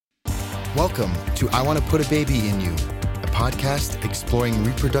Welcome to I Want to Put a Baby in You, a podcast exploring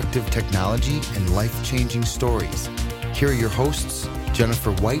reproductive technology and life-changing stories. Here are your hosts,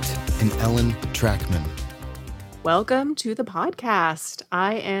 Jennifer White and Ellen Trackman. Welcome to the podcast.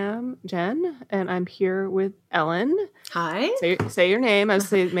 I am Jen, and I'm here with Ellen. Hi. Say your name. I would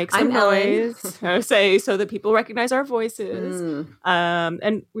say make some noise. I would say so that people recognize our voices.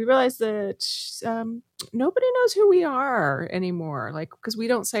 And we realized that nobody knows who we are anymore, like because we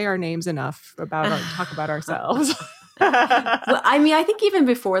don't say our names enough talk about ourselves. Well, I mean, I think even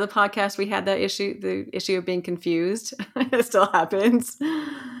before the podcast, we had that issue, the issue of being confused. It still happens.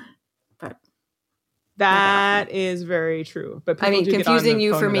 But that is very true. But I mean, confusing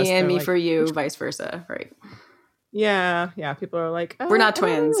you for me and me for you, vice versa, right? Yeah. People are like, we're not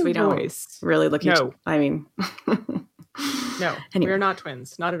twins. We don't really look at each other. I mean, no, anyway. We're not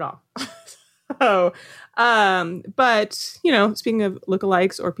twins, not at all. But speaking of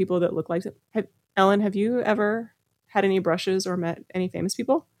lookalikes or people that look like Ellen, have you ever had any brushes or met any famous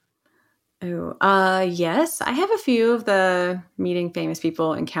people? Yes, I have a few of the meeting famous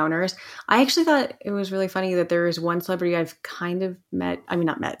people encounters. I actually thought it was really funny that there is one celebrity I've kind of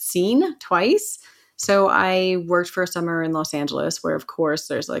seen twice. So I worked for a summer in Los Angeles where, of course,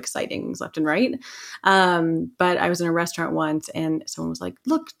 there's like sightings left and right. But I was in a restaurant once and someone was like,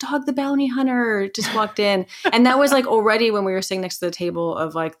 "Look, Dog the Bounty Hunter just walked in." And that was like already when we were sitting next to the table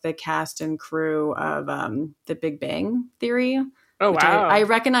of like the cast and crew of The Big Bang Theory. Oh, wow. I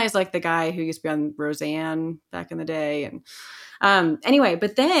recognize like the guy who used to be on Roseanne back in the day. And anyway,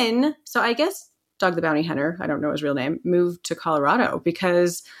 but then, so I guess Dog the Bounty Hunter, I don't know his real name, moved to Colorado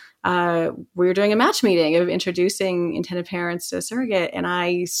because we were doing a match meeting of introducing intended parents to a surrogate. And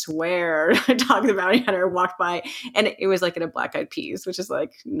I swear Dog the Bounty Hunter walked by and it was like in a Black Eyed Peas, which is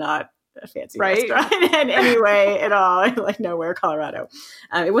like not a fancy restaurant in any way at all. Like nowhere, Colorado.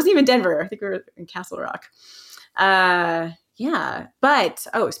 It wasn't even Denver. I think we were in Castle Rock. Yeah. But,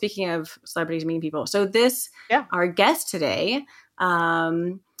 speaking of celebrities meeting people. So our guest today,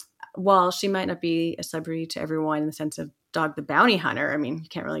 while she might not be a celebrity to everyone in the sense of Dog the Bounty Hunter, I mean, you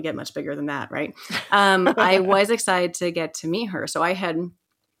can't really get much bigger than that, right? I was excited to get to meet her. So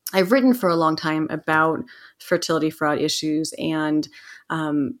I've written for a long time about fertility fraud issues and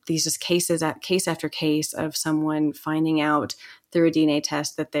these just case after case of someone finding out through a DNA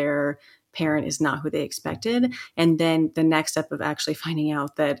test that their parent is not who they expected. And then the next step of actually finding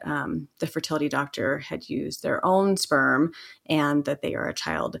out that the fertility doctor had used their own sperm and that they are a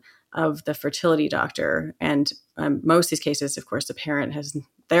child of the fertility doctor. And most of these cases, of course,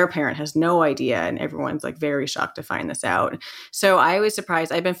 their parent has no idea. And everyone's like very shocked to find this out. So I was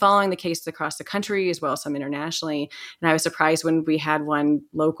surprised. I've been following the cases across the country as well as some internationally. And I was surprised when we had one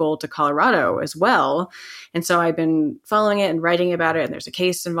local to Colorado as well. And so I've been following it and writing about it. And there's a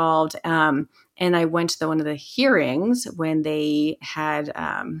case involved. And I went to one of the hearings when they had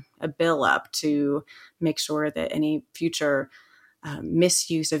a bill up to make sure that any future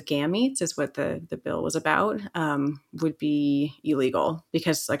misuse of gametes is what the bill was about, would be illegal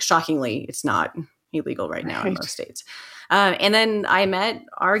because, like, shockingly, it's not illegal right now in most states. And then I met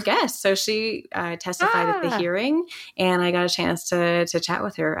our guest. So she testified at the hearing and I got a chance to chat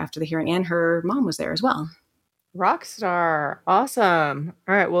with her after the hearing, and her mom was there as well. Rockstar. Awesome.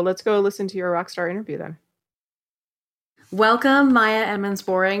 All right. Well, let's go listen to your Rockstar interview then. Welcome, Maya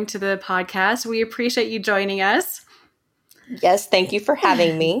Edmonds-Boring, to the podcast. We appreciate you joining us. Yes, thank you for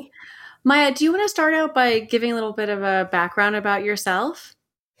having me. Maya, do you want to start out by giving a little bit of a background about yourself?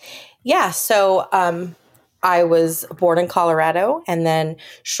 Yeah, so I was born in Colorado and then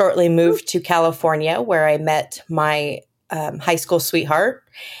shortly moved to California where I met my high school sweetheart.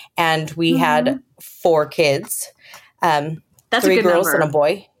 And we had 4 kids, That's 3 a good girls number. and a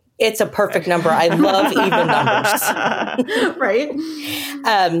boy. It's a perfect number. I love even numbers. Right.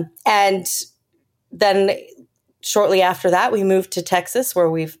 And then shortly after that, we moved to Texas, where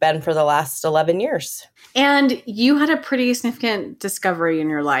we've been for the last 11 years. And you had a pretty significant discovery in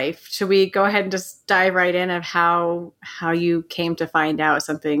your life. Should we go ahead and just dive right in of how you came to find out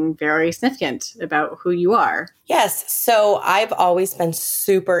something very significant about who you are? Yes. So I've always been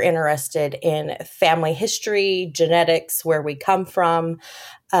super interested in family history, genetics, where we come from.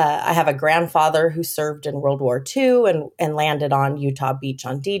 I have a grandfather who served in World War II and landed on Utah Beach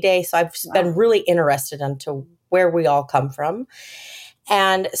on D-Day. So I've been really interested into where we all come from.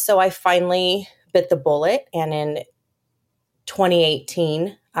 And so I finally bit the bullet. And in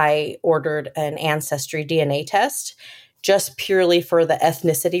 2018, I ordered an ancestry DNA test just purely for the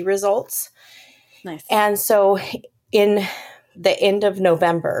ethnicity results. Nice. And so in the end of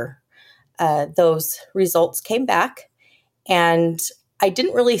November, those results came back and I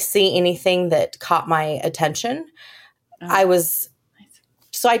didn't really see anything that caught my attention.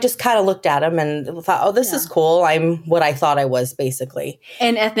 So I just kind of looked at him and thought, oh, this is cool. I'm what I thought I was, basically.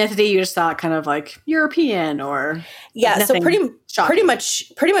 And ethnicity, you just thought kind of like European or so pretty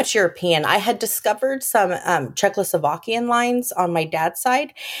much European. I had discovered some Czechoslovakian lines on my dad's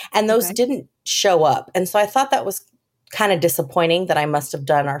side, and those didn't show up. And so I thought that was kind of disappointing that I must have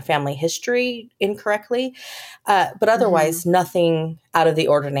done our family history incorrectly. But otherwise, nothing out of the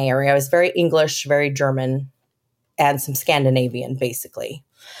ordinary. I was very English, very German, and some Scandinavian, basically.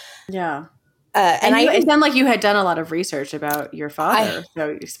 Yeah. It sounded like you had done a lot of research about your father. So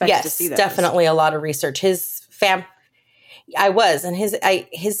you expected to see that. Yes, definitely a lot of research. I was, and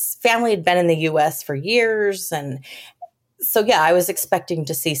his family had been in the U.S. for years. And so, I was expecting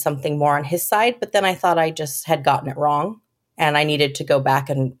to see something more on his side, but then I thought I just had gotten it wrong. And I needed to go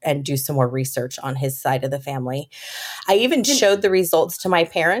back and do some more research on his side of the family. I even showed the results to my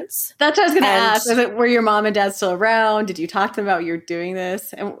parents. That's what I was going to ask. Were your mom and dad still around? Did you talk to them about you're doing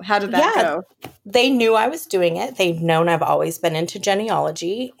this? And how did that go? They knew I was doing it. They've known I've always been into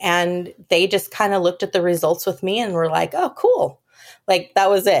genealogy. And they just kind of looked at the results with me and were like, oh, cool. Like,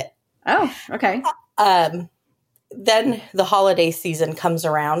 that was it. Oh, okay. Then the holiday season comes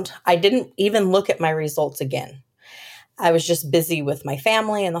around. I didn't even look at my results again. I was just busy with my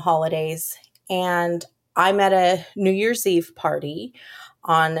family and the holidays. And I'm at a New Year's Eve party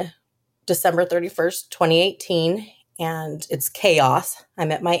on December 31st, 2018. And it's chaos.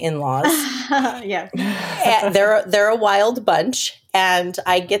 I'm at my in-laws. Yeah. And they're a wild bunch. And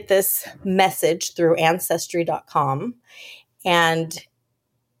I get this message through Ancestry.com. And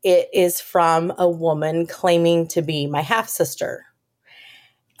it is from a woman claiming to be my half-sister.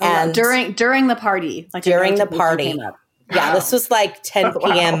 And during the party. Like during the party. Yeah, this was like 10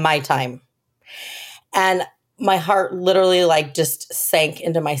 p.m. my time. And my heart literally like just sank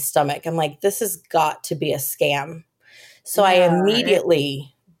into my stomach. I'm like, this has got to be a scam. So I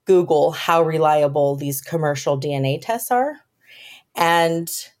immediately Google how reliable these commercial DNA tests are.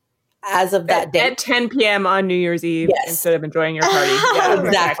 And as of that day. At 10 p.m. on New Year's Eve instead of enjoying your party.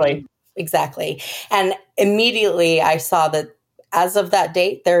 Yeah, exactly. And immediately I saw that as of that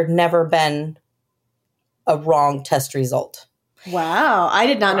date, there had never been a wrong test result. Wow. I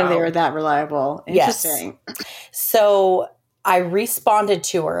did not know they were that reliable. Interesting. Yes. So I responded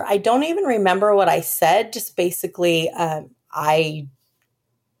to her. I don't even remember what I said. Just basically, I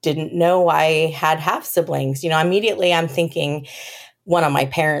didn't know I had half siblings. Immediately I'm thinking one of my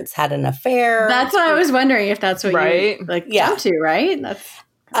parents had an affair. That's what I was wondering if that's what you jumped to, right?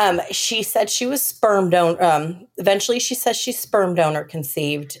 She said she was sperm donor. Eventually, she says she's sperm donor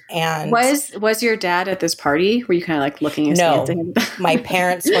conceived. And was your dad at this party? Were you kind of like looking? No, my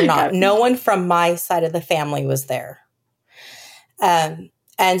parents were not. No one from my side of the family was there.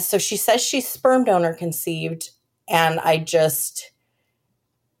 And so she says she's sperm donor conceived, and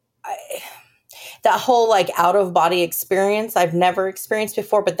that whole like out of body experience I've never experienced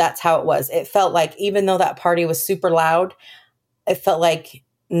before, but that's how it was. It felt like even though that party was super loud, it felt like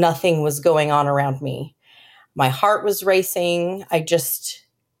nothing was going on around me. My heart was racing. I just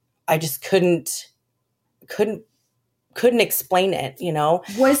couldn't explain it,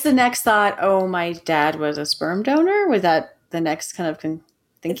 Was the next thought, oh, my dad was a sperm donor? Was that the next kind of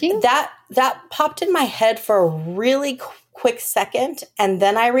thinking? That popped in my head for a really quick second. And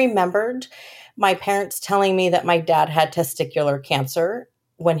then I remembered my parents telling me that my dad had testicular cancer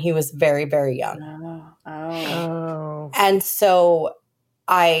when he was very, very young. Oh. And so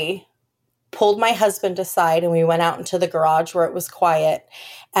I pulled my husband aside and we went out into the garage where it was quiet.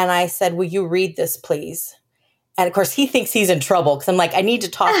 And I said, will you read this, please? And of course, he thinks he's in trouble because I'm like, I need to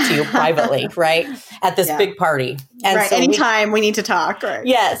talk to you privately, right? At this big party. And right. So anytime we need to talk. Right.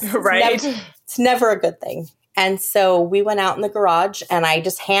 Yes. Right. It's never a good thing. And so we went out in the garage and I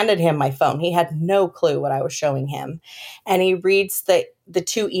just handed him my phone. He had no clue what I was showing him. And he reads the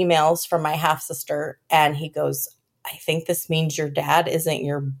 2 emails from my half sister and he goes, I think this means your dad isn't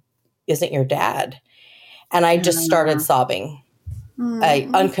your dad. And I just started sobbing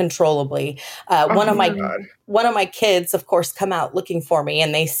uncontrollably. One of my kids, of course, come out looking for me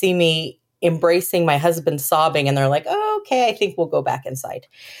and they see me embracing my husband sobbing and they're like, oh, okay, I think we'll go back inside.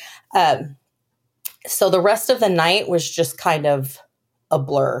 So the rest of the night was just kind of a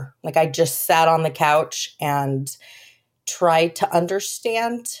blur. Like I just sat on the couch and tried to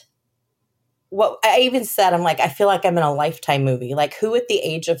understand what I even said. I'm like, I feel like I'm in a Lifetime movie. Like who at the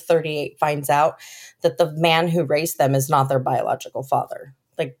age of 38 finds out that the man who raised them is not their biological father?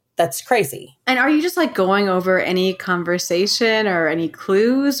 Like that's crazy. And are you just like going over any conversation or any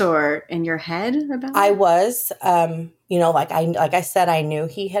clues or in your head about it? I was, like I said, I knew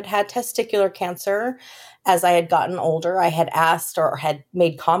he had testicular cancer. As I had gotten older, I had asked or had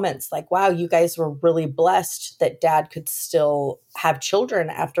made comments like, wow, you guys were really blessed that dad could still have children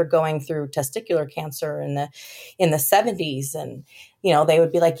after going through testicular cancer in the 70s. And, they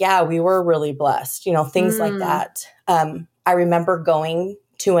would be like, yeah, we were really blessed, things like that. I remember going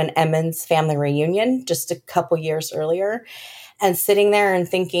to an Emmons family reunion just a couple years earlier and sitting there and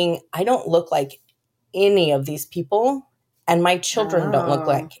thinking, I don't look like any of these people. And my children don't look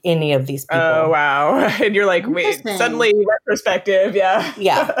like any of these people. Oh, wow. And you're like, wait, suddenly retrospective. Yeah.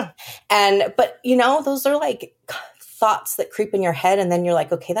 Yeah. But those are like thoughts that creep in your head. And then you're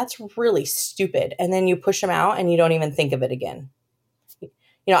like, okay, that's really stupid. And then you push them out and you don't even think of it again.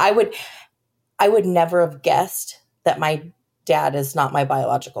 I would never have guessed that my dad is not my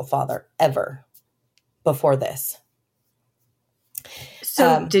biological father ever before this.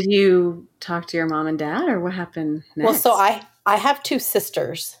 So did you talk to your mom and dad, or what happened next? Well, so I have two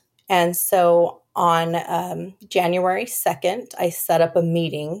sisters. And so on January 2nd, I set up a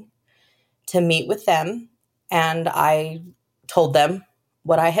meeting to meet with them. And I told them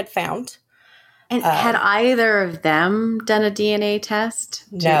what I had found. And had either of them done a DNA test?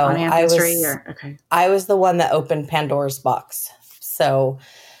 No, on Ancestry? Okay. I was the one that opened Pandora's box. So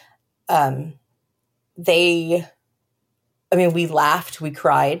we laughed, we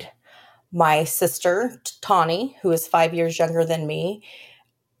cried. My sister, Tawny, who is 5 years younger than me,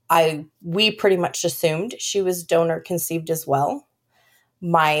 we pretty much assumed she was donor conceived as well.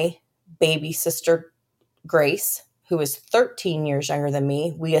 My baby sister, Grace, who is 13 years younger than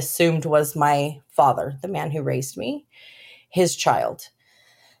me, we assumed was my father, the man who raised me, his child.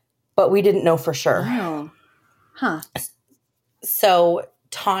 But we didn't know for sure. Oh. Huh. So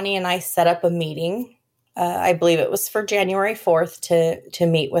Tawny and I set up a meeting. I believe it was for January 4th to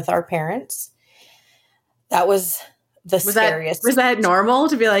meet with our parents. That was scariest. Was that normal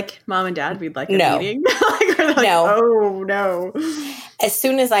to be like, Mom and Dad, we'd like a meeting? No. Oh, no. As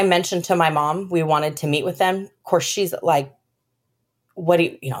soon as I mentioned to my mom we wanted to meet with them, of course, she's like, what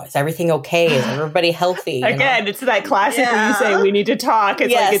do you is everything okay? Is everybody healthy? Again, it's that classic when you say we need to talk.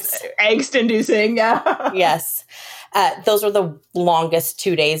 It's like it's angst inducing. Yeah. Yes. Those were the longest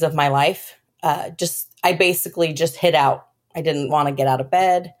 2 days of my life. I basically just hid out. I didn't want to get out of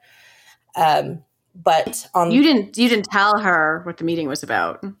bed. But you didn't tell her what the meeting was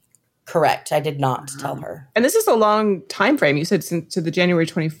about. Correct. I did not tell her. And this is a long time frame. You said to the January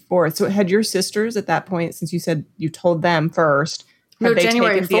 24th. So had your sisters at that point, since you said you told them first, no,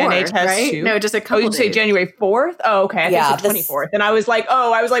 January 4th, DNA tests right? Too? No, just a couple days. Say January 4th? Oh, okay. I think it's the 24th. And I was like,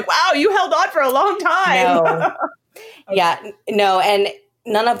 wow, you held on for a long time. No. Okay. Yeah. No. And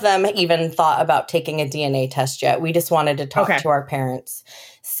none of them even thought about taking a DNA test yet. We just wanted to talk to our parents.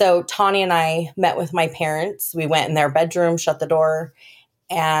 So Tawny and I met with my parents. We went in their bedroom, shut the door,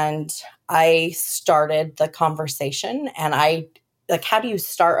 and I started the conversation. And how do you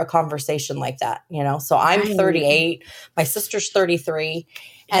start a conversation like that? So I'm 38, my sister's 33.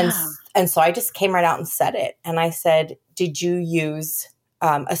 And so I just came right out and said it. And I said, did you use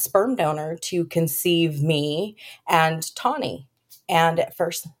a sperm donor to conceive me and Tawny? And at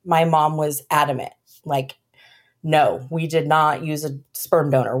first my mom was adamant, like, no, we did not use a sperm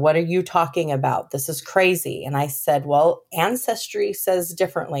donor. What are you talking about? This is crazy. And I said, well, Ancestry says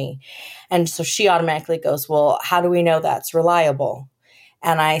differently. And so she automatically goes, well, how do we know that's reliable?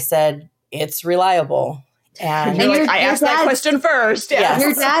 And I said, it's reliable. And I asked that question first. Yeah.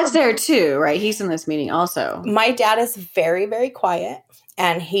 Your dad's there too, right? He's in this meeting also. My dad is very, very quiet.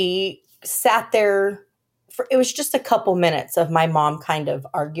 And he sat there it was just a couple minutes of my mom kind of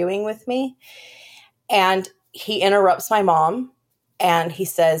arguing with me. And he interrupts my mom and he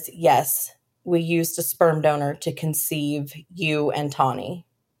says, yes, we used a sperm donor to conceive you and Tawny.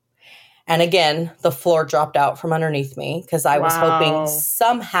 And again, the floor dropped out from underneath me because I was hoping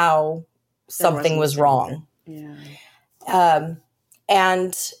somehow something was wrong. Yeah.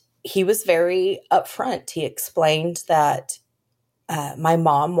 And he was very upfront. He explained that my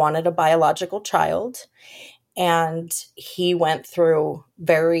mom wanted a biological child, and he went through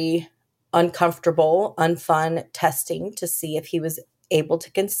very uncomfortable, unfun testing to see if he was able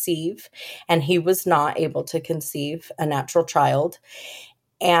to conceive, and he was not able to conceive a natural child.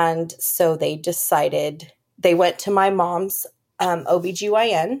 And so they went to my mom's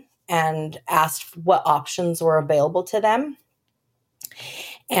OBGYN and asked what options were available to them.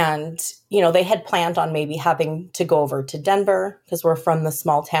 And, they had planned on maybe having to go over to Denver because we're from the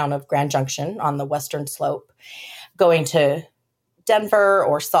small town of Grand Junction on the western slope, going to Denver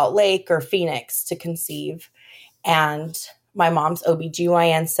or Salt Lake or Phoenix to conceive. And my mom's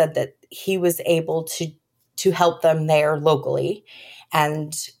OBGYN said that he was able to to help them there locally.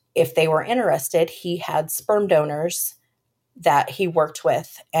 And if they were interested, he had sperm donors that he worked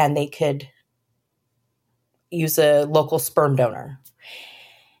with, and they could use a local sperm donor.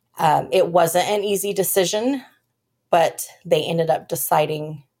 It wasn't an easy decision, but they ended up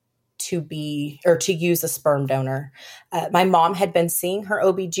deciding to use a sperm donor. My mom had been seeing her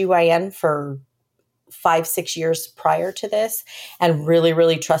OBGYN for 5-6 years prior to this and really,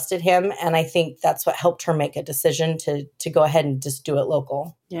 really trusted him. And I think that's what helped her make a decision to go ahead and just do it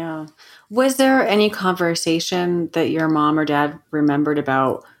local. Yeah. Was there any conversation that your mom or dad remembered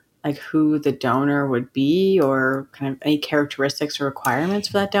about like who the donor would be, or kind of any characteristics or requirements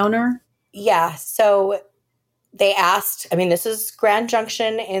for that donor? Yeah. So they asked, I mean, this is Grand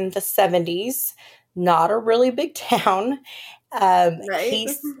Junction in the 70s, not a really big town. Right.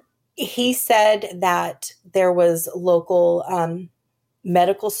 He said that there was local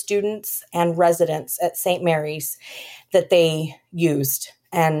medical students and residents at St. Mary's that they used,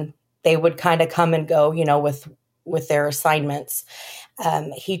 and they would kind of come and go, with their assignments.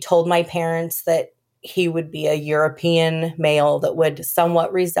 He told my parents that he would be a European male that would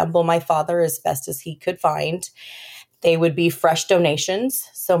somewhat resemble my father as best as he could find. They would be fresh donations.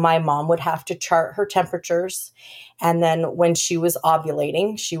 So my mom would have to chart her temperatures. And then when she was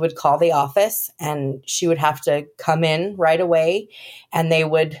ovulating, she would call the office and she would have to come in right away, and they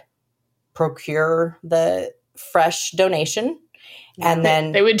would procure the fresh donation. And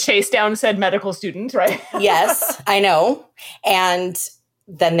then they would chase down said medical student, right? Yes, I know. And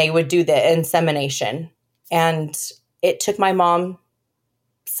then they would do the insemination. And it took my mom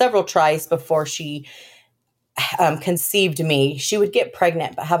several tries before she conceived me. She would get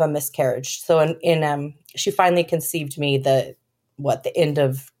pregnant but have a miscarriage. So she finally conceived me the end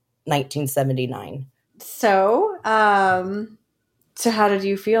of 1979. So how did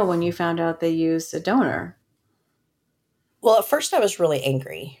you feel when you found out they used a donor? Well, at first I was really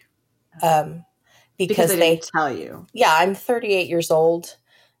angry. Because they didn't tell you. Yeah, I'm 38 years old.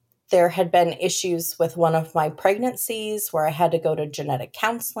 There had been issues with one of my pregnancies where I had to go to genetic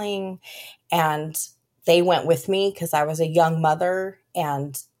counseling, and they went with me because I was a young mother,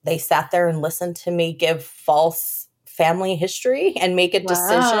 and they sat there and listened to me give false family history and make a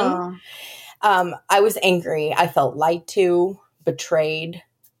decision. I was angry. I felt lied to, betrayed,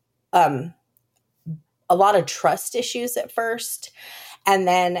 a lot of trust issues at first. And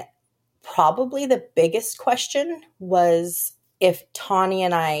then probably the biggest question was if Tawny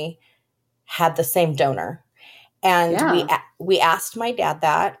and I had the same donor. And we asked my dad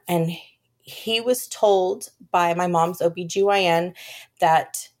that, and he was told by my mom's OBGYN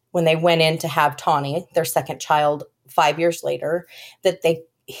that when they went in to have Tawny, their second child, 5 years later, that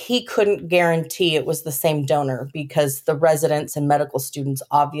he couldn't guarantee it was the same donor because the residents and medical students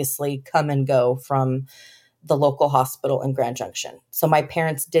obviously come and go from the local hospital in Grand Junction. So my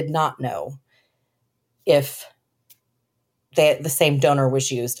parents did not know if the same donor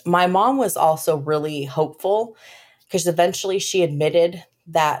was used. My mom was also really hopeful because eventually she admitted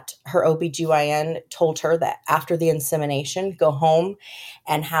that her OBGYN told her that after the insemination, go home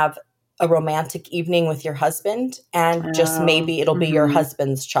and have a romantic evening with your husband, and just maybe it'll be your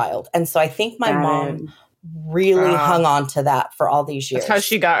husband's child. And so I think my mom really hung on to that for all these years. That's how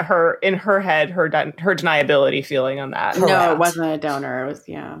she got her, in her head, her deniability feeling on that. Correct. No, it wasn't a donor. It was,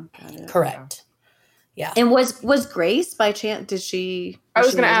 got it. Correct. Yeah. And was Grace, by chance, I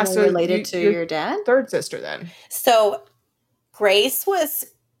was going to ask, related to your dad? Third sister then. So Grace was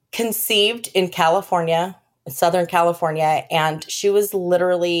conceived in California, Southern California, and she was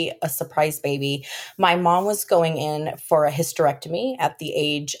literally a surprise baby. My mom was going in for a hysterectomy at the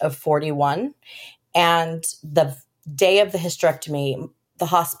age of 41. And the day of the hysterectomy, the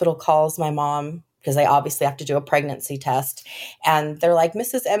hospital calls my mom because they obviously have to do a pregnancy test. And they're like,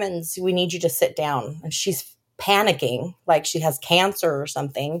 Mrs. Emmons, we need you to sit down. And she's panicking like she has cancer or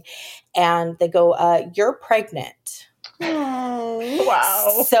something. And they go, you're pregnant. Oh,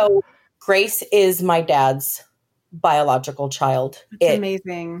 wow. So Grace is my dad's biological child. It's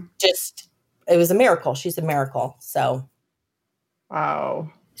amazing. It was a miracle. She's a miracle. So.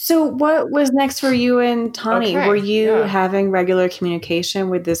 Wow. So what was next for you and Tawny? Okay, Were you having regular communication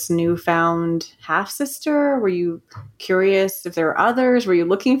with this newfound half-sister? Were you curious if there were others? Were you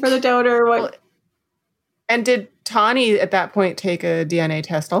looking for the donor? And did Tawny at that point take a DNA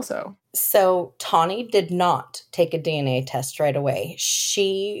test also? So Tawny did not take a DNA test right away.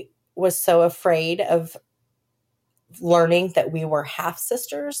 She was so afraid of learning that we were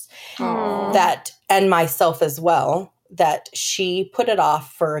half-sisters and myself as well, that she put it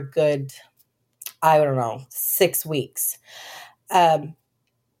off for a good, 6 weeks.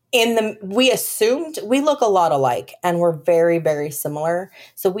 we assumed we look a lot alike and we're very, very similar.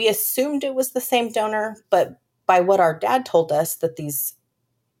 So we assumed it was the same donor, but by what our dad told us that these,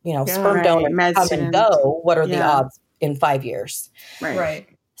 sperm donors come and go, what are the odds in 5 years? Right.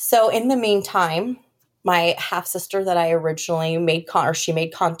 So in the meantime, my half sister that I originally she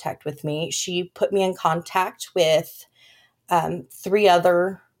made contact with me. She put me in contact with 3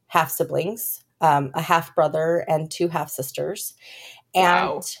 other half siblings, a half brother and 2 half sisters.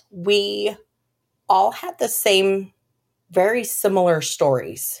 And we all had the same, very similar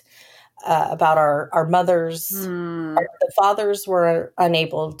stories about our mothers. The fathers were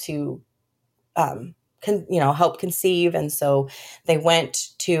unable to, help conceive. And so they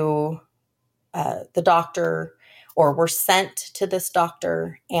went to the doctor or were sent to this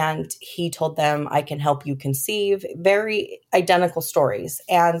doctor. And he told them, I can help you conceive. Very identical stories.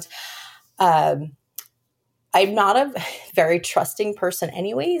 And I'm not a very trusting person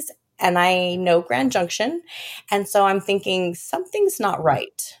anyways, and I know Grand Junction, and so I'm thinking something's not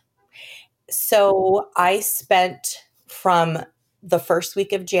right. So I spent from the first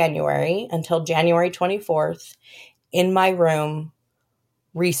week of January until January 24th in my room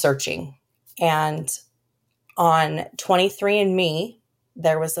researching. And on 23andMe,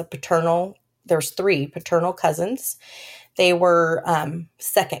 there's 3 paternal cousins. They were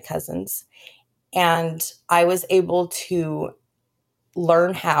second cousins. And I was able to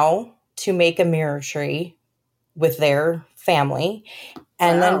learn how to make a mirror tree with their family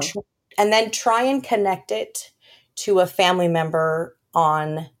and then try and connect it to a family member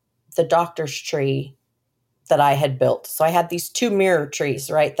on the doctor's tree that I had built. So I had these 2 mirror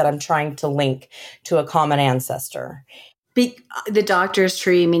trees, right, that I'm trying to link to a common ancestor. The doctor's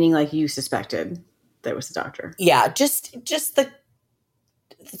tree, meaning like you suspected that was the doctor. Yeah, just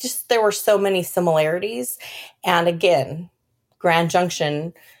there were so many similarities. And again, Grand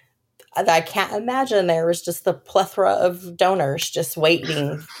Junction, I can't imagine there was just the plethora of donors just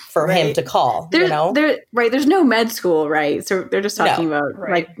waiting for him to call, There's no med school, right? So they're just talking about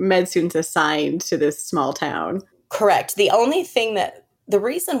like med students assigned to this small town. Correct. The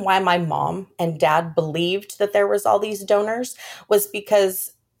reason why my mom and dad believed that there was all these donors was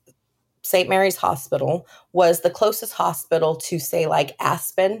because St. Mary's Hospital was the closest hospital to, say, like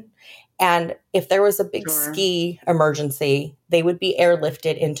Aspen. And if there was a big ski emergency, they would be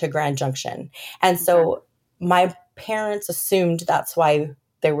airlifted into Grand Junction. And so my parents assumed that's why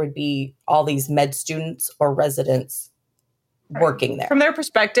there would be all these med students or residents working there. From their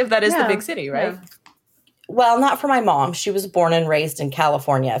perspective, that is the big city, right? Yeah. Well, not for my mom. She was born and raised in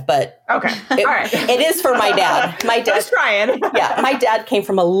California, but all right. It is for my dad. My dad's trying. My dad came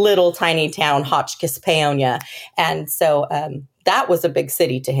from a little tiny town, Hotchkiss, Paonia, and so that was a big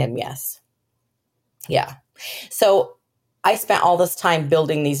city to him. Yes, yeah. So I spent all this time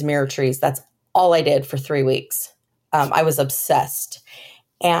building these mirror trees. That's all I did for 3 weeks. I was obsessed,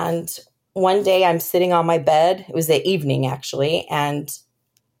 and one day I'm sitting on my bed. It was the evening, actually, and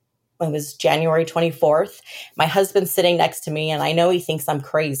it was January 24th. My husband's sitting next to me, and I know he thinks I'm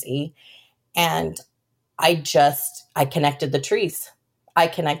crazy. And I connected the trees. I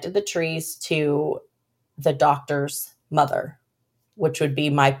connected the trees to the doctor's mother, which would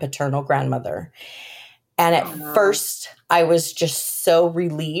be my paternal grandmother. And at first, I was just so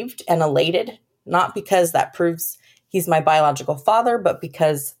relieved and elated, not because that proves he's my biological father, but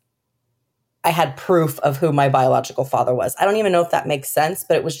because I had proof of who my biological father was. I don't even know if that makes sense,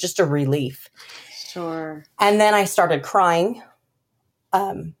 but it was just a relief. Sure. And then I started crying.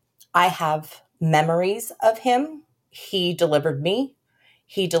 I have memories of him. He delivered me.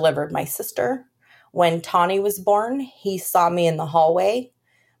 He delivered my sister. When Tawny was born, he saw me in the hallway.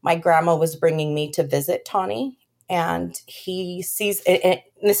 My grandma was bringing me to visit Tawny, and he sees it. And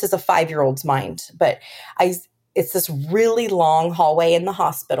this is a 5-year-old's mind, but it's this really long hallway in the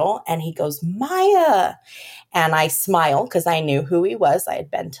hospital, and he goes, Maya. And I smile because I knew who he was. I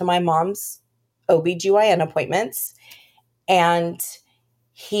had been to my mom's OBGYN appointments. And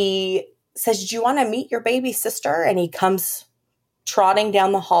he says, do you want to meet your baby sister? And he comes trotting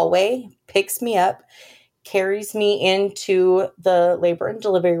down the hallway, picks me up, carries me into the labor and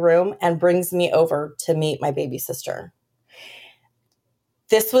delivery room, and brings me over to meet my baby sister.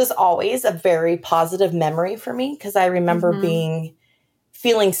 This was always a very positive memory for me because I remember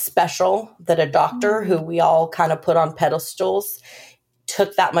feeling special that a doctor who we all kind of put on pedestals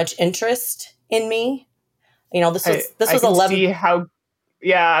took that much interest in me. This was 11.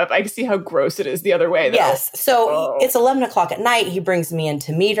 I can see how gross it is the other way, though. Yes. So it's 11 o'clock at night. He brings me in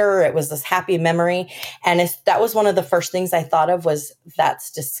to meet her. It was this happy memory. And that was one of the first things I thought of was that's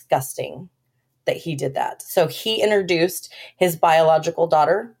disgusting that he did that. So he introduced his biological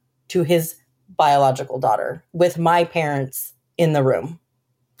daughter to his biological daughter with my parents in the room.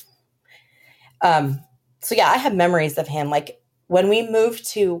 So yeah, I have memories of him. Like when we moved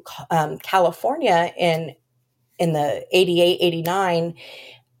to California in the 88, 89,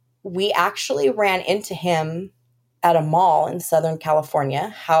 we actually ran into him at a mall in Southern California.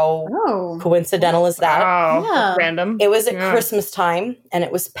 How coincidental is that? Wow. Yeah. Random. It was at Christmas time and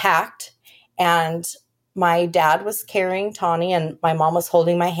it was packed. And my dad was carrying Tawny and my mom was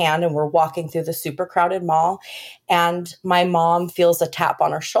holding my hand and we're walking through the super crowded mall. And my mom feels a tap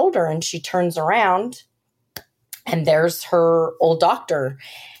on her shoulder and she turns around and there's her old doctor.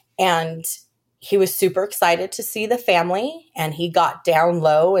 And he was super excited to see the family and he got down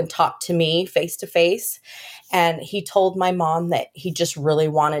low and talked to me face to face. And he told my mom that he just really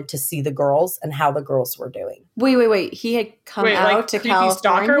wanted to see the girls and how the girls were doing. Wait. He had come out like to California?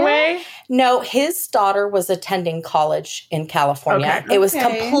 Stalker way? No, his daughter was attending college in California. Okay. It was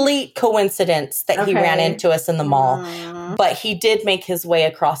complete coincidence that he ran into us in the mall. But he did make his way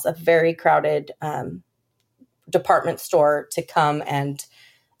across a very crowded department store to come and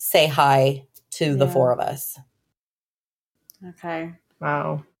say hi to the four of us. Okay.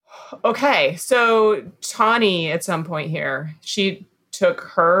 Wow. Okay. So Tawny at some point here, she took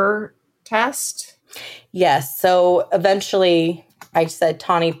her test? Yes. So eventually I said,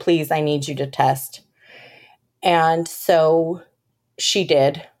 Tawny, please, I need you to test. And so she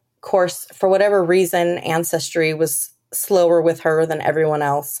did. Of course, for whatever reason, Ancestry was slower with her than everyone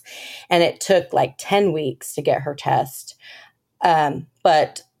else. And it took like 10 weeks to get her test.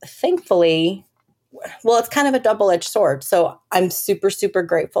 But thankfully, well, it's kind of a double-edged sword. So I'm super, super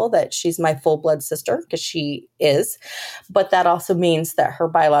grateful that she's my full-blood sister because she is. But that also means that her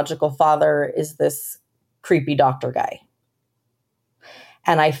biological father is this creepy doctor guy.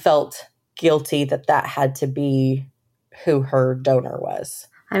 And I felt guilty that had to be who her donor was.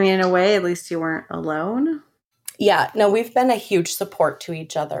 I mean, in a way, at least you weren't alone. Yeah, no, we've been a huge support to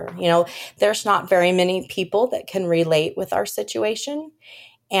each other. You know, there's not very many people that can relate with our situation.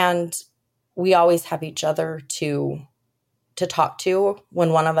 And we always have each other to talk to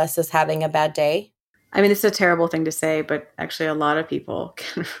when one of us is having a bad day. I mean, it's a terrible thing to say, but actually a lot of people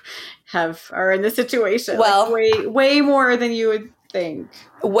are in this situation. Well, like way more than you would think.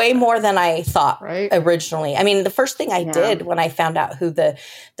 Way more than I thought originally. I mean, the first thing I did when I found out who the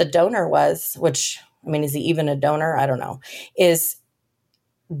donor was, which, I mean, is he even a donor? I don't know, is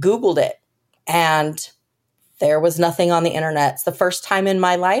Googled it. And there was nothing on the internet. It's the first time in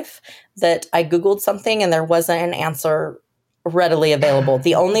my life that I Googled something and there wasn't an answer readily available.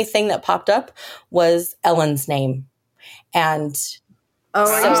 The only thing that popped up was Ellen's name. And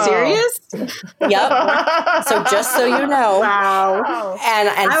are you serious? Yep. So just so you know. Wow. And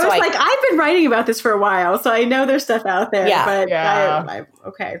I was like, I've been writing about this for a while, so I know there's stuff out there. Yeah. But yeah.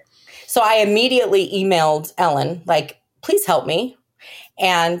 Okay. So I immediately emailed Ellen, like, please help me.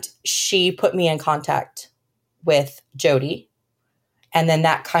 And she put me in contact with Jody. And then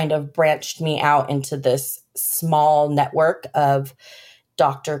that kind of branched me out into this small network of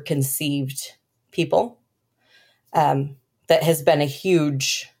doctor-conceived people that has been a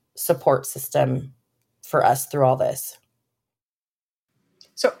huge support system for us through all this.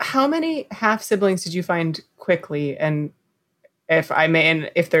 So how many half-siblings did you find quickly? And if I may,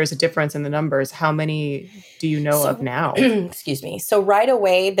 and if there's a difference in the numbers, how many do you know of now? Excuse me. So right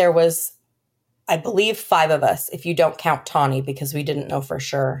away, there was, I believe, 5 of us, if you don't count Tawny, because we didn't know for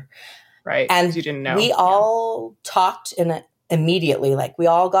sure. Right. And you didn't know. We all talked immediately. Like, we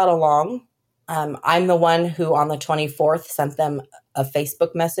all got along. I'm the one who on the 24th sent them a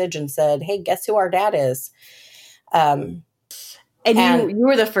Facebook message and said, hey, guess who our dad is? And you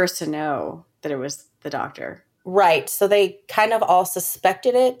were the first to know that it was the doctor. Right. So they kind of all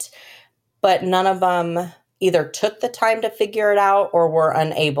suspected it, but none of them either took the time to figure it out or were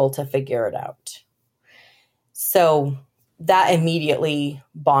unable to figure it out. So that immediately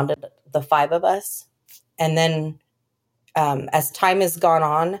bonded the 5 of us. And then as time has gone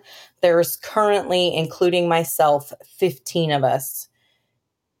on, there's currently, including myself, 15 of us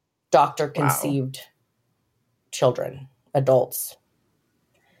doctor-conceived children, adults.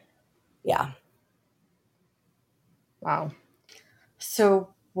 Yeah. Wow.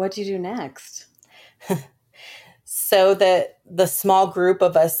 So what do you do next? So the small group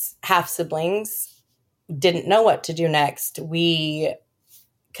of us half-siblings didn't know what to do next. We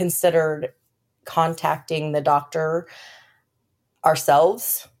considered contacting the doctor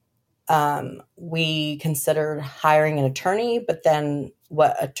ourselves. We considered hiring an attorney, but then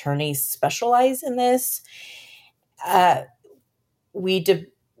what attorneys specialize in this?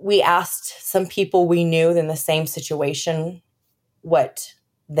 We asked some people we knew in the same situation what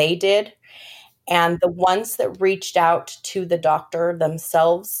they did. And the ones that reached out to the doctor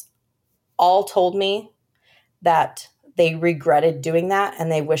themselves all told me that they regretted doing that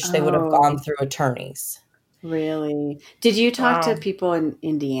and they wish they would have gone through attorneys. Really? Did you talk to people in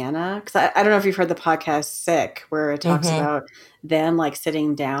Indiana? Because I don't know if you've heard the podcast Sick, where it talks about them like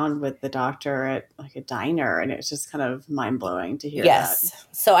sitting down with the doctor at like a diner, and it's just kind of mind blowing to hear that.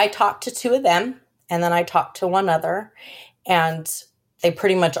 So I talked to 2 of them, and then I talked to one other, and they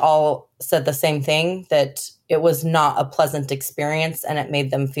pretty much all said the same thing, that it was not a pleasant experience and it made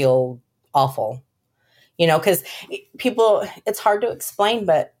them feel awful. You know, because people, it's hard to explain,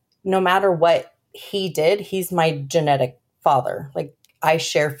 but no matter what he did, he's my genetic father. Like, I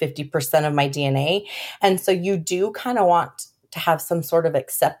share 50% of my DNA. And so you do kind of want to have some sort of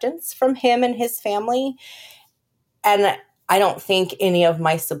acceptance from him and his family. And I don't think any of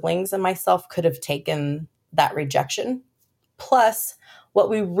my siblings and myself could have taken that rejection. Plus, what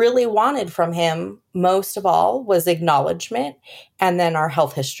we really wanted from him, most of all, was acknowledgement and then our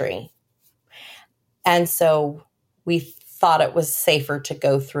health history. And so we thought it was safer to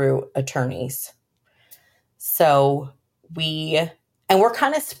go through attorneys. So we're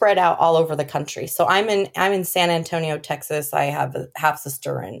kind of spread out all over the country. So I'm in San Antonio, Texas. I have a half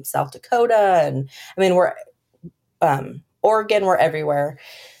sister in South Dakota, and I mean, we're Oregon, we're everywhere.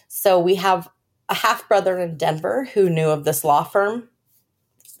 So we have a half brother in Denver who knew of this law firm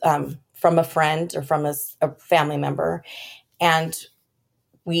from a friend or from a family member. And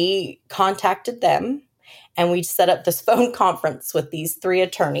we contacted them and we set up this phone conference with these 3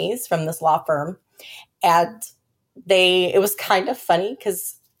 attorneys from this law firm. And it was kind of funny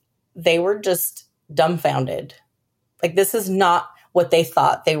because they were just dumbfounded. Like, this is not what they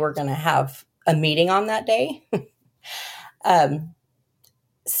thought. They were going to have a meeting on that day.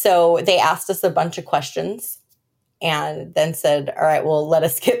 So they asked us a bunch of questions and then said, all right, well, let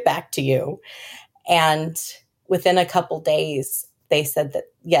us get back to you. And within a couple days, they said that,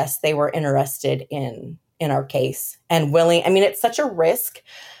 yes, they were interested in our case and willing. I mean, it's such a risk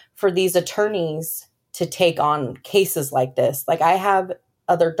for these attorneys to take on cases like this. Like, I have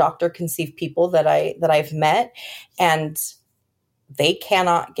other doctor-conceived people that I've met, and they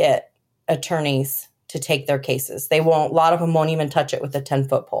cannot get attorneys to take their cases. They won't. A lot of them won't even touch it with a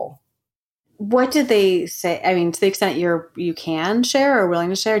 10-foot pole. What did they say? I mean, to the extent you can share or willing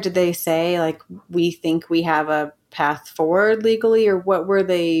to share, did they say, like, we think we have a path forward legally, or what were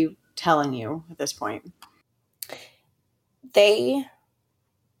they telling you at this point? They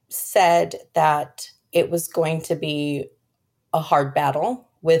said that it was going to be a hard battle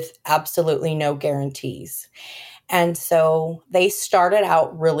with absolutely no guarantees. And so they started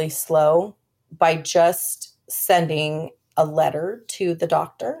out really slow by just sending a letter to the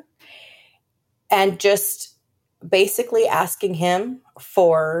doctor and just basically asking him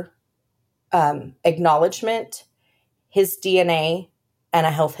for acknowledgement, his DNA, and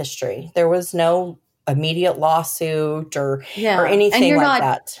a health history. There was no immediate lawsuit or anything like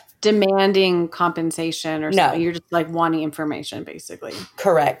that. Demanding compensation or something. You're just like wanting information, basically.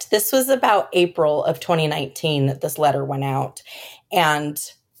 Correct. This was about April of 2019 that this letter went out, and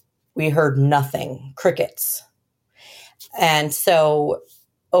we heard nothing, crickets. And so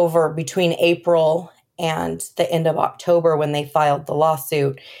between April and the end of October, when they filed the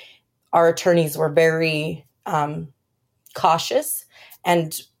lawsuit, our attorneys were very cautious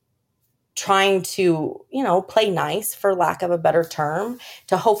and trying to, play nice, for lack of a better term,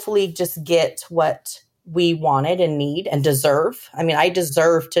 to hopefully just get what we wanted and need and deserve. I mean, I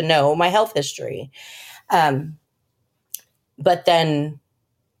deserve to know my health history. But then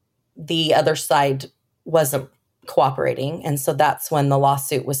the other side wasn't cooperating. And so that's when the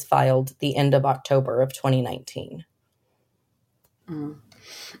lawsuit was filed the end of October of 2019. Mm.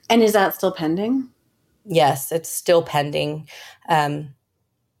 And is that still pending? Yes, it's still pending.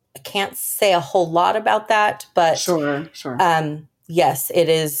 I can't say a whole lot about that, but sure. Yes, it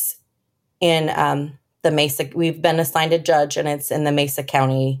is in the Mesa. We've been assigned a judge, and it's in the Mesa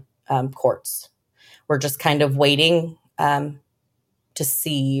County courts. We're just kind of waiting to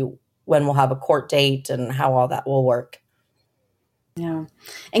see when we'll have a court date and how all that will work. Yeah.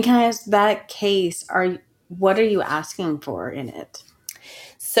 And can I ask, that case, what are you asking for in it?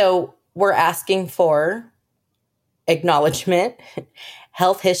 So we're asking for acknowledgement,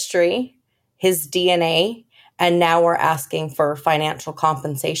 health history, his DNA, and now we're asking for financial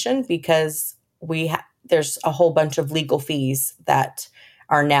compensation because there's a whole bunch of legal fees that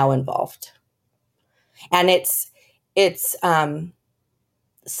are now involved. And it's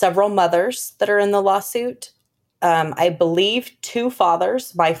several mothers that are in the lawsuit, I believe 2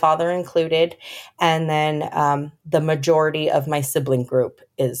 fathers, my father included, and then the majority of my sibling group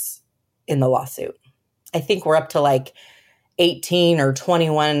is in the lawsuit. I think we're up to like 18 or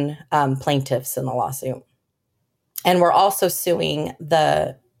 21 plaintiffs in the lawsuit. And we're also suing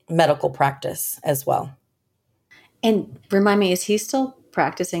the medical practice as well. And remind me, is he still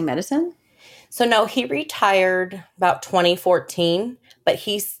practicing medicine? So no, he retired about 2014, but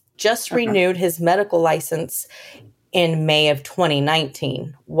he's just renewed his medical license in May of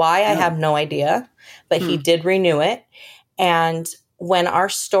 2019. Why, I have no idea, but he did renew it. And when our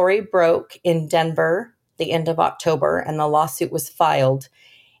story broke in Denver, the end of October, and the lawsuit was filed,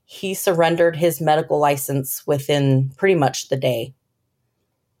 he surrendered his medical license within pretty much the day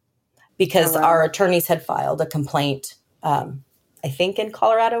because our attorneys had filed a complaint. I think in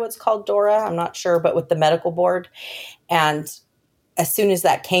Colorado it's called DORA. I'm not sure, but with the medical board. And as soon as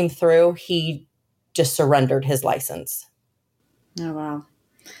that came through, he just surrendered his license. Oh, wow.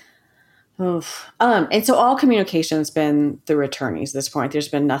 Oof. And so all communication's been through attorneys at this point. There's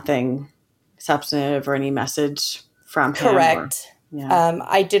been nothing substantive or any message from him. Correct.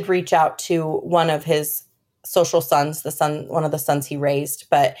 I did reach out to one of his social sons, one of the sons he raised,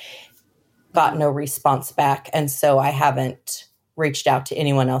 but got no response back. And so I haven't reached out to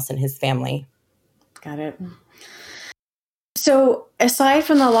anyone else in his family. Got it. So aside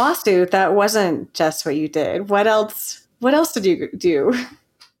from the lawsuit, that wasn't just what you did. What else did you do?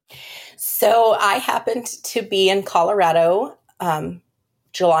 So I happened to be in Colorado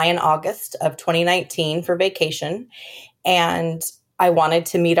July and August of 2019 for vacation. And I wanted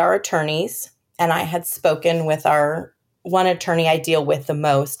to meet our attorneys. And I had spoken with our one attorney I deal with the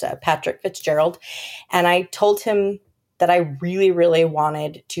most, Patrick Fitzgerald. And I told him that I really, really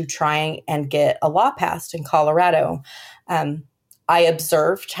wanted to try and get a law passed in Colorado. I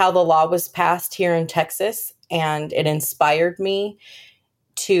observed how the law was passed here in Texas, and it inspired me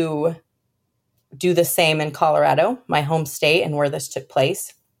to do the same in Colorado, my home state, and where this took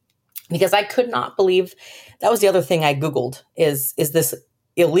place. Because I could not believe, that was the other thing I Googled, is this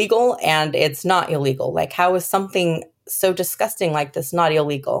illegal? And it's not illegal. Like, how is something so disgusting like this not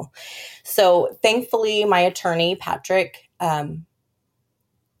illegal? So thankfully, my attorney, Patrick,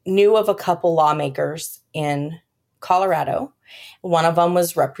 knew of a couple lawmakers in Colorado. One of them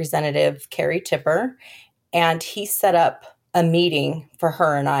was Representative Carrie Tipper, and he set up a meeting for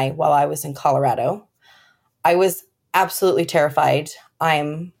her and I while I was in Colorado. I was absolutely terrified.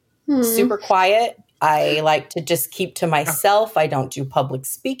 I'm super quiet. I like to just keep to myself. I don't do public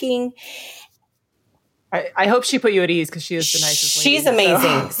speaking. I hope she put you at ease because she is the nicest lady. She's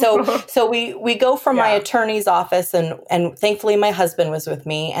amazing. So we go from my attorney's office, and thankfully my husband was with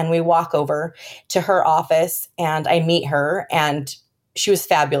me, and we walk over to her office, and I meet her, and she was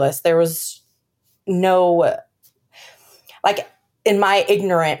fabulous. There was no, like, in my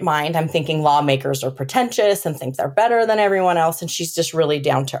ignorant mind, I'm thinking lawmakers are pretentious and think they're better than everyone else, and she's just really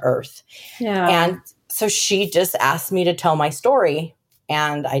down to earth. Yeah. And so she just asked me to tell my story,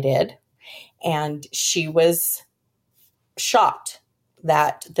 and I did. And she was shocked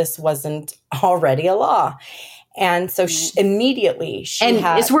that this wasn't already a law. And so immediately she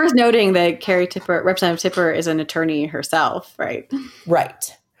it's worth noting that Carrie Tipper, Representative Tipper, is an attorney herself, right? Right.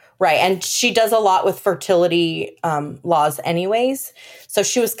 And she does a lot with fertility laws anyways. So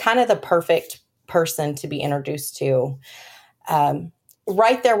she was kind of the perfect person to be introduced to.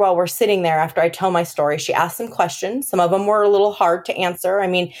 Right there while we're sitting there, after I tell my story, she asked some questions. Some of them were a little hard to answer. I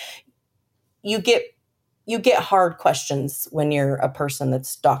mean, you get hard questions when you're a person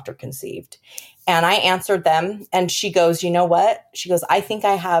that's doctor conceived. And I answered them, and she goes, you know what? She goes, I think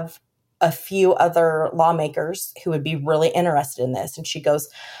I have a few other lawmakers who would be really interested in this. And she goes,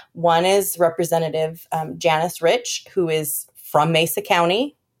 one is Representative Janice Rich, who is from Mesa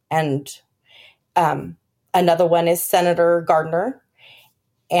County. And another one is Senator Gardner.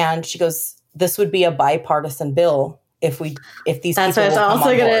 And she goes, this would be a bipartisan bill if these That's people what I was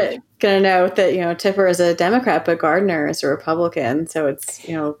also going to note that, Tipper is a Democrat, but Gardner is a Republican. So it's,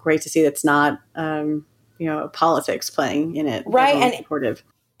 great to see that's not, politics playing in it. Right. And supportive.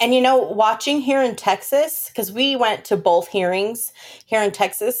 And, watching here in Texas, because we went to both hearings here in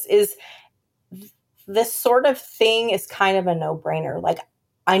Texas, is this sort of thing is kind of a no-brainer. Like,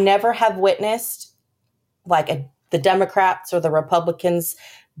 I never have witnessed the Democrats or the Republicans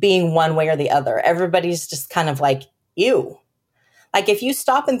being one way or the other. Everybody's just kind of like, ew. Like, if you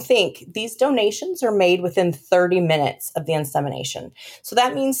stop and think, these donations are made within 30 minutes of the insemination. So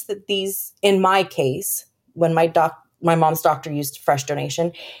that means that these, in my case, when my mom's doctor used fresh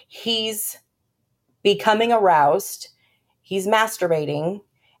donation, he's becoming aroused, he's masturbating,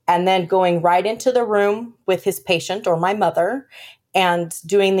 and then going right into the room with his patient or my mother and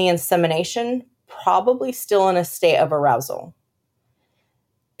doing the insemination, probably still in a state of arousal.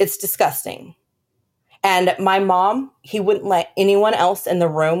 It's disgusting. And my mom, he wouldn't let anyone else in the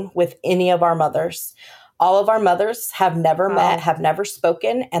room with any of our mothers. All of our mothers have never met, have never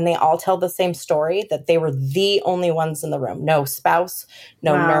spoken, and they all tell the same story, that they were the only ones in the room. No spouse,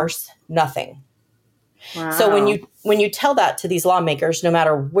 no nurse, nothing. Wow. So when you tell that to these lawmakers, no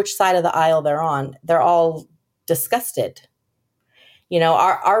matter which side of the aisle they're on, they're all disgusted. You know,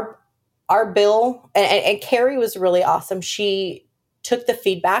 our bill, and Carrie was really awesome. She took the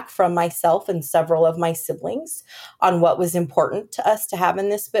feedback from myself and several of my siblings on what was important to us to have in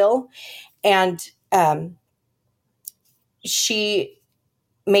this bill. And she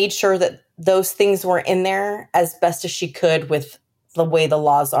made sure that those things were in there as best as she could with the way the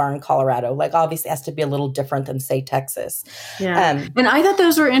laws are in Colorado. Like, obviously it has to be a little different than, say, Texas. Yeah. And I thought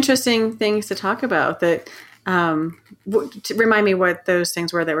those were interesting things to talk about, that to remind me what those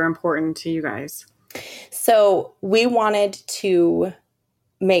things were that were important to you guys. So we wanted to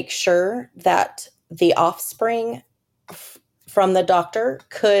make sure that the offspring from the doctor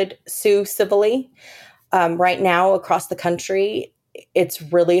could sue civilly. Right now across the country, it's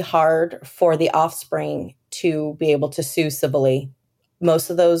really hard for the offspring to be able to sue civilly. Most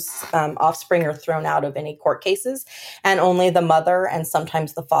of those offspring are thrown out of any court cases, and only the mother and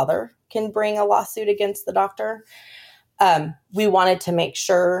sometimes the father can bring a lawsuit against the doctor. We wanted to make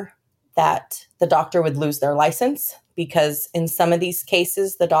sure that the doctor would lose their license, because in some of these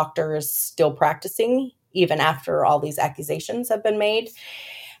cases, the doctor is still practicing even after all these accusations have been made.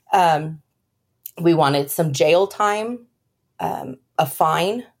 We wanted some jail time, a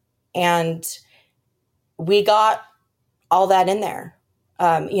fine, and we got all that in there.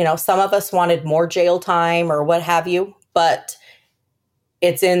 You know, some of us wanted more jail time or what have you, but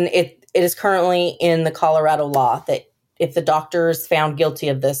it is currently in the Colorado law that if the doctor is found guilty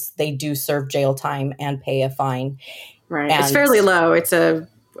of this, they do serve jail time and pay a fine. Right. And it's fairly low. It's a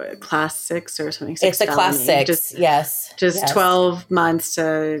class 6 or something. It's a class 6. Yes. 12 months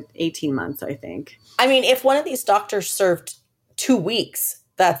to 18 months, I think. I mean, if one of these doctors served 2 weeks,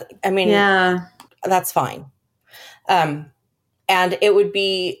 that's fine. And they would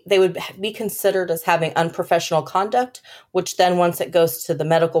be considered as having unprofessional conduct, which then once it goes to the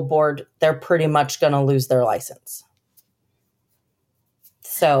medical board, they're pretty much going to lose their license.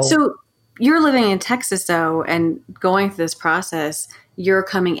 So you're living in Texas, though, and going through this process, you're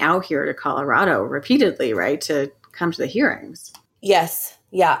coming out here to Colorado repeatedly, right, to come to the hearings. Yes.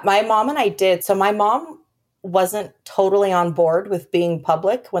 Yeah. My mom and I did. So my mom wasn't totally on board with being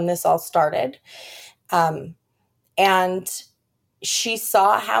public when this all started. And she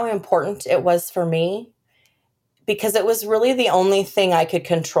saw how important it was for me, because it was really the only thing I could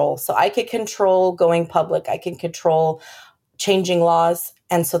control. So I could control going public. I could control changing laws.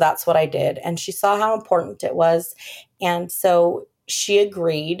 And so that's what I did. And she saw how important it was. And so she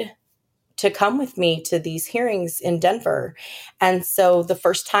agreed to come with me to these hearings in Denver. And so the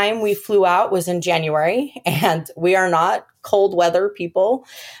first time we flew out was in January, and we are not cold weather people,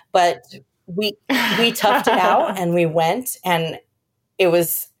 but we toughed it out and we went, and it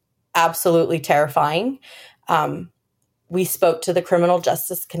was absolutely terrifying. We spoke to the Criminal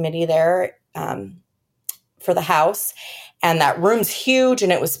Justice Committee there for the House, and that room's huge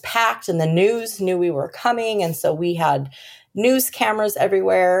and it was packed, and the news knew we were coming. And so we had news cameras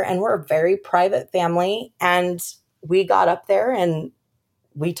everywhere, and we're a very private family. And we got up there and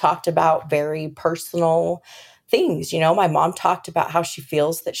we talked about very personal things. You know, my mom talked about how she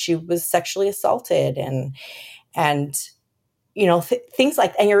feels that she was sexually assaulted and you know, things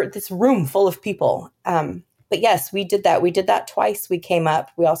like, and you're this room full of people. But yes, we did that. We did that twice. We came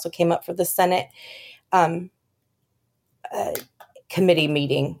up. We also came up for the Senate committee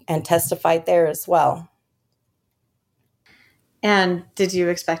meeting and testified there as well. And did you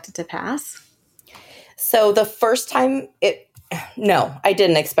expect it to pass? So the first time no, I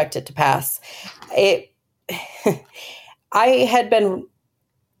didn't expect it to pass.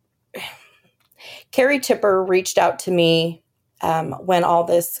 Carrie Tipper reached out to me when all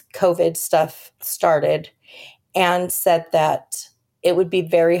this COVID stuff started and said that it would be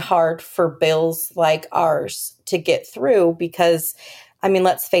very hard for bills like ours to get through because, I mean,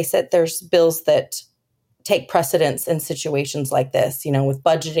 let's face it, there's bills that take precedence in situations like this, you know, with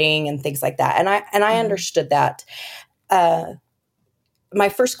budgeting and things like that. And I understood that. My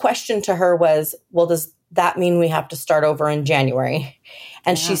first question to her was, well, does that mean we have to start over in January?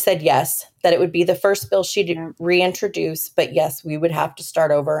 And she said yes, that it would be the first bill she'd reintroduce, but yes, we would have to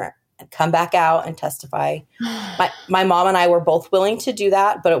start over. and come back out and testify. My mom and I were both willing to do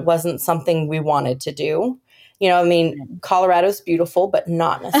that, but it wasn't something we wanted to do. You know, I mean, Colorado's beautiful, but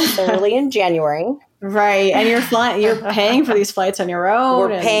not necessarily in January. Right. And you're paying for these flights on your own.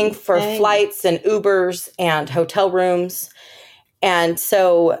 We're paying for flights and Ubers and hotel rooms. And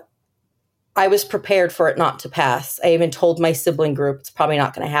so I was prepared for it not to pass. I even told my sibling group it's probably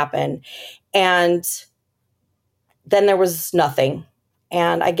not going to happen. And then there was nothing.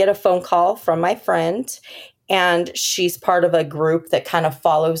 And I get a phone call from my friend, and she's part of a group that kind of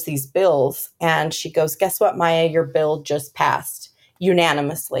follows these bills. And she goes, guess what, Maya, your bill just passed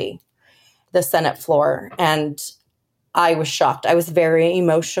unanimously, the Senate floor. And I was shocked. I was very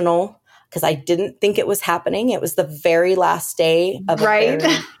emotional because I didn't think it was happening. It was the very last day of a very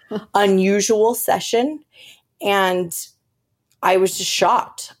unusual session. And I was just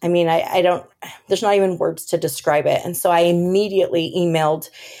shocked. I mean, there's not even words to describe it. And so I immediately emailed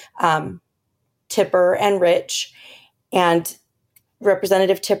Tipper and Rich, and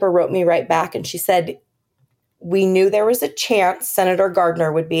Representative Tipper wrote me right back, and she said, we knew there was a chance Senator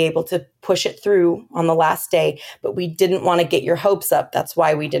Gardner would be able to push it through on the last day, but we didn't want to get your hopes up. That's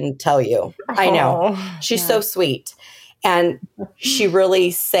why we didn't tell you. I know. She's so sweet. And she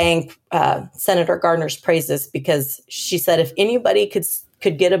really sang Senator Gardner's praises, because she said if anybody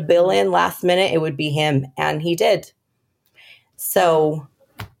could get a bill in last minute, it would be him. And he did. So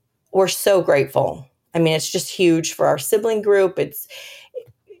we're so grateful. I mean, it's just huge for our sibling group.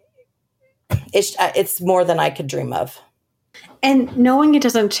 It's more than I could dream of. And knowing it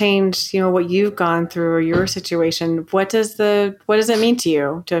doesn't change, what you've gone through or your situation, what does it mean to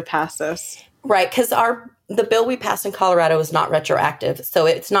you to have passed this? Right. Because the bill we passed in Colorado is not retroactive. So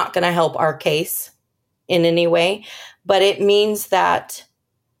it's not going to help our case in any way, but it means that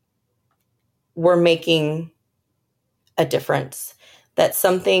we're making a difference. That's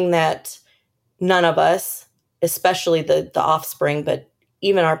something that none of us, especially the offspring, but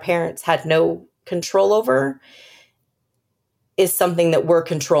even our parents had no control over, is something that we're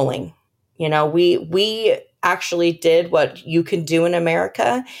controlling. We actually did what you can do in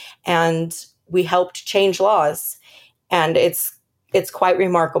America, and we helped change laws, and it's quite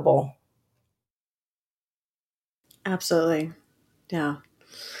remarkable. Absolutely. Yeah.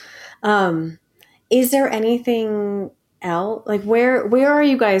 Is there anything else? Like where are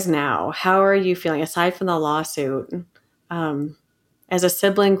you guys now? How are you feeling aside from the lawsuit? As a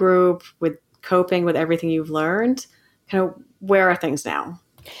sibling group, with coping with everything you've learned, kind of where are things now?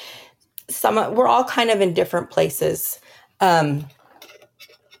 We're all kind of in different places. Some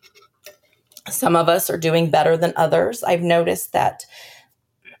of us are doing better than others. I've noticed that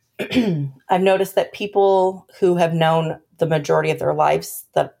people who have known the majority of their lives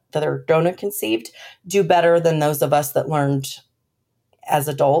that are donor conceived do better than those of us that learned as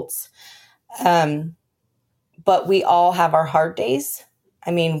adults. But we all have our hard days.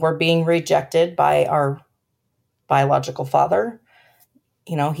 I mean, we're being rejected by our biological father.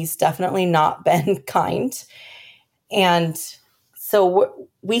 He's definitely not been kind. And so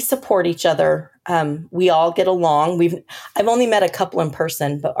we support each other. We all get along. I've only met a couple in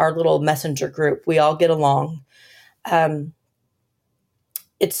person, but our little messenger group, we all get along. At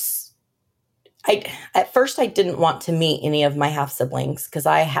first I didn't want to meet any of my half siblings because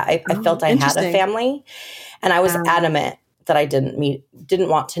I felt I had a family, and I was adamant that I didn't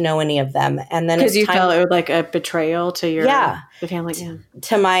want to know any of them. And then because you felt it was like a betrayal to the family,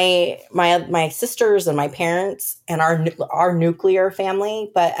 to my sisters and my parents and our nuclear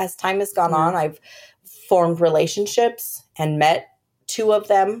family. But as time has gone on, I've formed relationships and met two of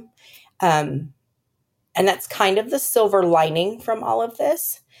them. And that's kind of the silver lining from all of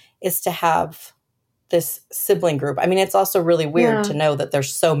this, is to have this sibling group. I mean, it's also really weird to know that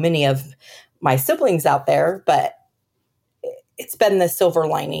there's so many of my siblings out there, but it's been the silver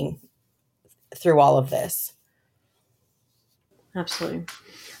lining through all of this. Absolutely.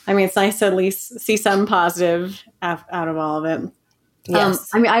 I mean, it's nice to at least see some positive out of all of it. Yes.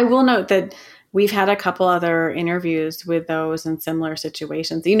 I will note that we've had a couple other interviews with those in similar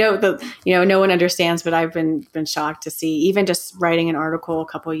situations. No one understands, but I've been shocked to see, even just writing an article a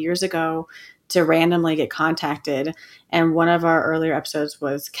couple of years ago, to randomly get contacted. And one of our earlier episodes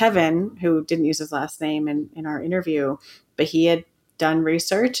was Kevin, who didn't use his last name in our interview, but he had done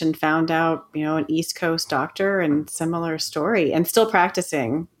research and found out, an East Coast doctor and similar story, and still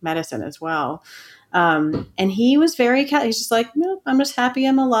practicing medicine as well. And he was he's just like, no, I'm just happy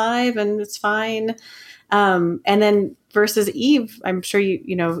I'm alive and it's fine. And then versus Eve, I'm sure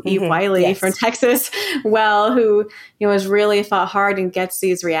Eve Wiley from Texas, who, has really fought hard and gets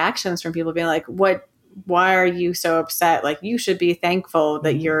these reactions from people being like, what why are you so upset? Like, you should be thankful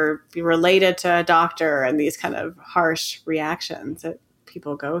that you're related to a doctor, and these kind of harsh reactions that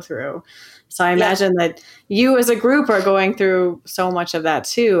people go through. So I imagine that you as a group are going through so much of that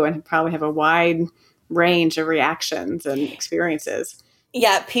too, and probably have a wide range of reactions and experiences.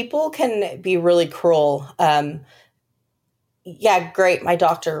 Yeah, people can be really cruel. Great. My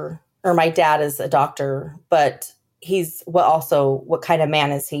dad is a doctor, but he's what kind of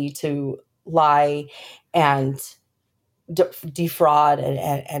man is he to lie and defraud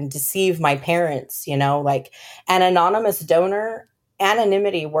and deceive my parents? Like an anonymous donor,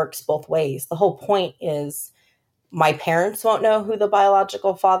 anonymity works both ways. The whole point is my parents won't know who the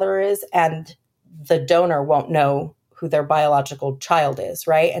biological father is, and the donor won't know who their biological child is,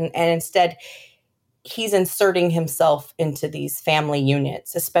 right? And instead, he's inserting himself into these family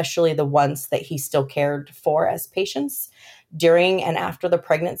units, especially the ones that he still cared for as patients during and after the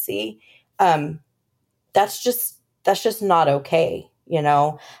pregnancy. That's just not okay.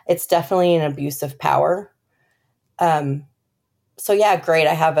 It's definitely an abuse of power. So yeah, great.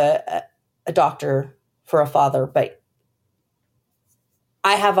 I have a doctor for a father, but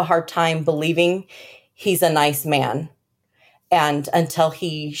I have a hard time believing he's a nice man. And until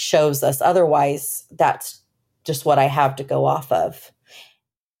he shows us otherwise, that's just what I have to go off of.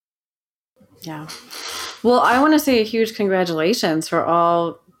 Yeah. Well, I want to say a huge congratulations for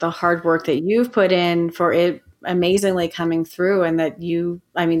all the hard work that you've put in, for it amazingly coming through, and that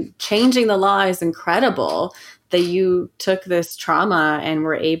changing the law is incredible, that you took this trauma and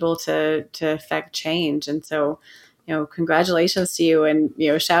were able to affect change. And so, congratulations to you, and,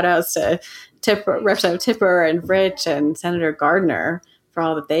 shout outs to Representative Tipper and Rich and Senator Gardner for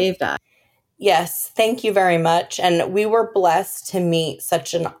all that they've done. Yes, thank you very much. And we were blessed to meet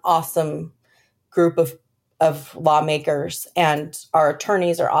such an awesome group of lawmakers, and our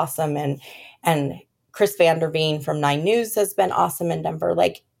attorneys are awesome. And Chris Vanderveen from 9 News has been awesome in Denver.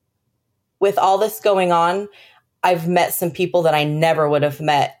 Like, with all this going on, I've met some people that I never would have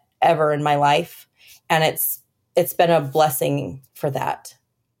met ever in my life. And it's been a blessing for that.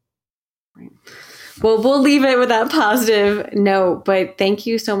 Well, we'll leave it with that positive note, but thank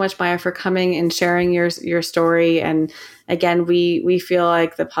you so much, Maya, for coming and sharing your story. And again, we feel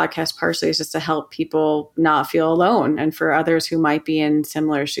like the podcast partially is just to help people not feel alone, and for others who might be in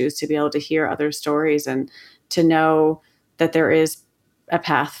similar shoes to be able to hear other stories and to know that there is a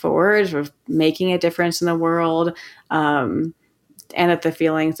path forward of making a difference in the world, and that the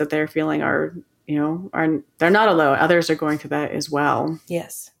feelings that they're feeling are they're not alone. Others are going through that as well.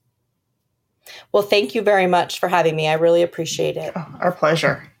 Yes. Well, thank you very much for having me. I really appreciate it. Oh, our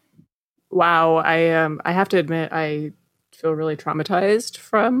pleasure. Wow. I have to admit, I feel really traumatized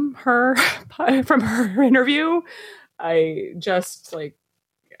from her interview. I just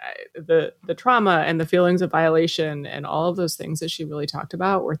the trauma and the feelings of violation and all of those things that she really talked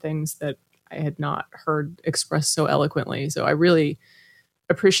about were things that I had not heard expressed so eloquently. So I really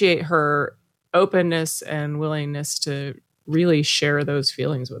appreciate her openness and willingness to really share those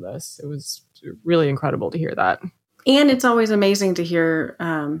feelings with us. It was really incredible to hear that. And it's always amazing to hear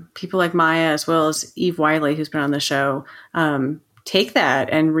people like Maya, as well as Eve Wiley, who's been on the show, take that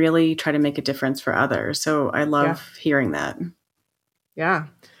and really try to make a difference for others. So I love hearing that. Yeah.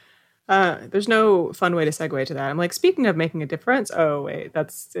 There's no fun way to segue to that. I'm like, speaking of making a difference. Oh, wait,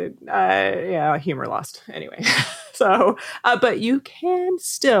 that's it. Humor lost. Anyway. So, but you can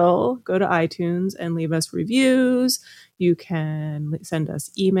still go to iTunes and leave us reviews. You can send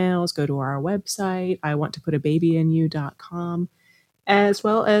us emails, go to our website, iwanttoputababyinu.com, as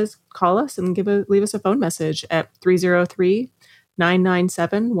well as call us and leave us a phone message at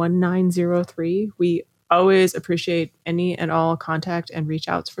 303-997-1903. We always appreciate any and all contact and reach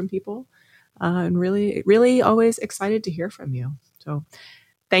outs from people, and really, really always excited to hear from you. So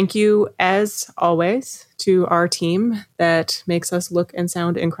thank you, as always, to our team that makes us look and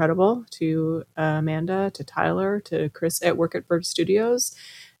sound incredible, to Amanda, to Tyler, to Chris at Work at Bird Studios.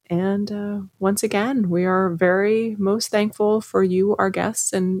 And once again, we are very most thankful for you, our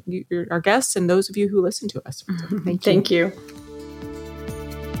guests, and those of you who listen to us. So thank you. Thank you.